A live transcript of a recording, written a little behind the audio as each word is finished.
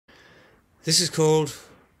This is called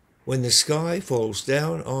When the Sky Falls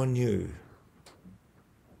Down on You.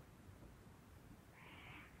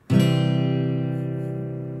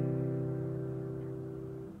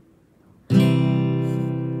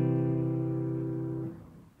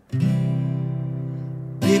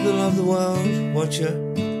 People of the world, what you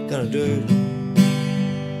gonna do?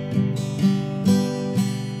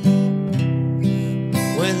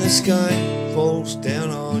 When the sky falls down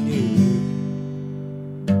on you.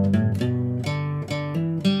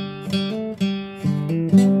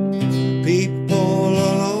 People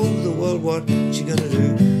all over the world, what you gonna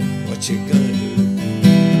do? What you gonna do?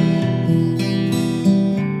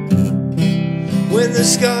 When the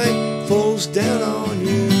sky falls down on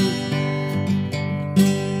you.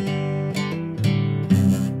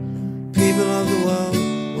 People of the world,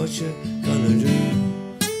 what you gonna do?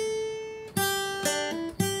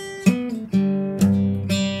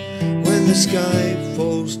 When the sky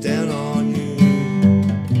falls down on you.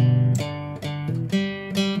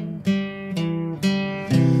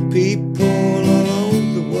 People all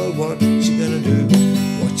over the world, what you gonna do?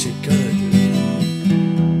 What you gonna do?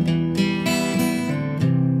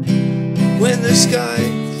 When the sky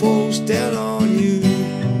falls down on you.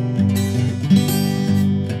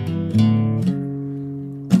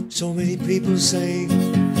 So many people say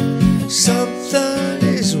something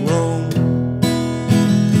is wrong.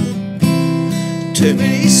 Too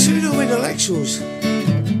many pseudo-intellectuals.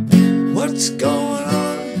 What's going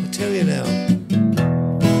on? I tell you now.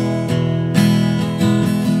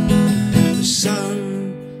 The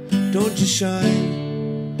sun don't just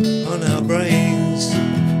shine on our brains,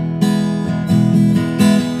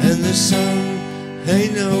 and the sun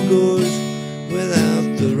ain't no good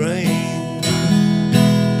without the rain.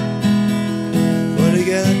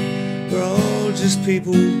 Together, we're all just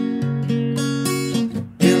people,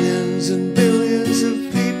 billions and billions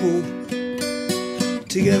of people.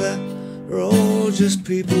 Together, we're all just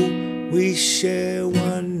people, we share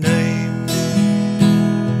one name.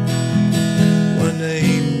 One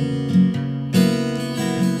name,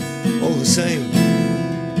 all the same,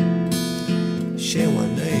 share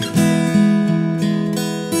one name.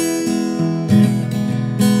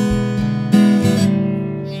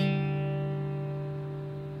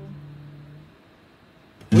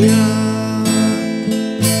 We're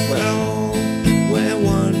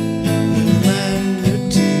one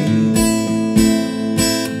humanity.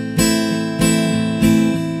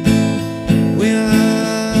 We're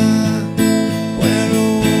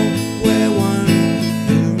one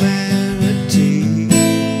humanity.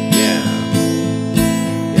 Yeah.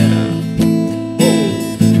 Oh.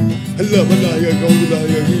 Hello, Malaya, go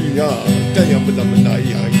Malaya, Dayam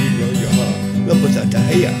Malaya,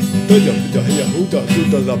 Labataya, Dayam Huda,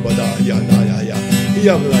 Suda Labadaya, Naya,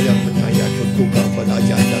 Yamalaya, Manaya, Kuka,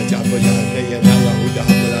 Malaya, Jabaya, Nayana, Huda,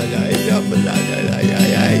 Malaya, Yamalaya,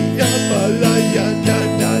 Yamalaya,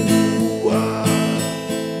 Danua.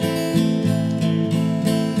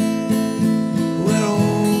 Well,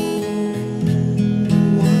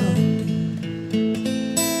 wow.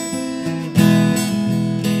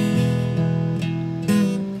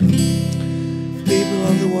 People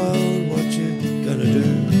of the world, what you gonna do?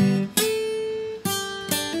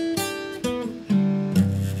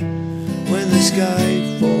 When the sky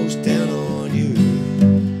falls down on you.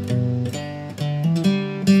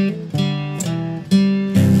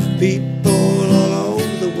 People all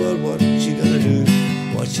over the world, what you gonna do?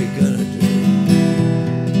 What you gonna do?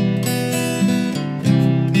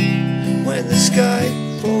 When the sky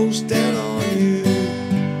falls down on you.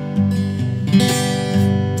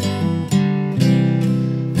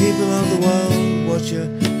 People of the world, what you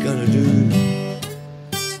gonna do?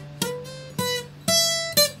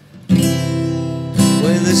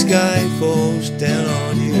 When the sky falls down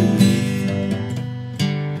on you.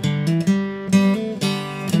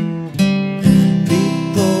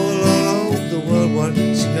 People all over the world, what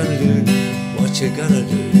you gonna do? What you gonna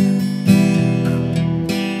do?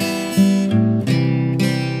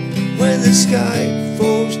 When the sky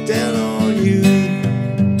falls down on you.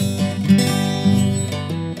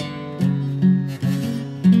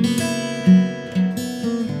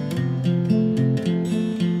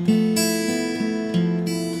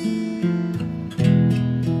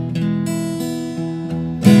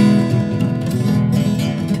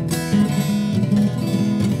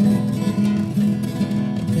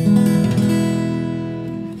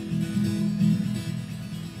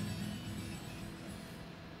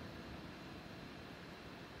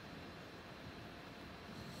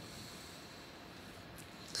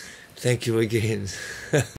 Thank you again.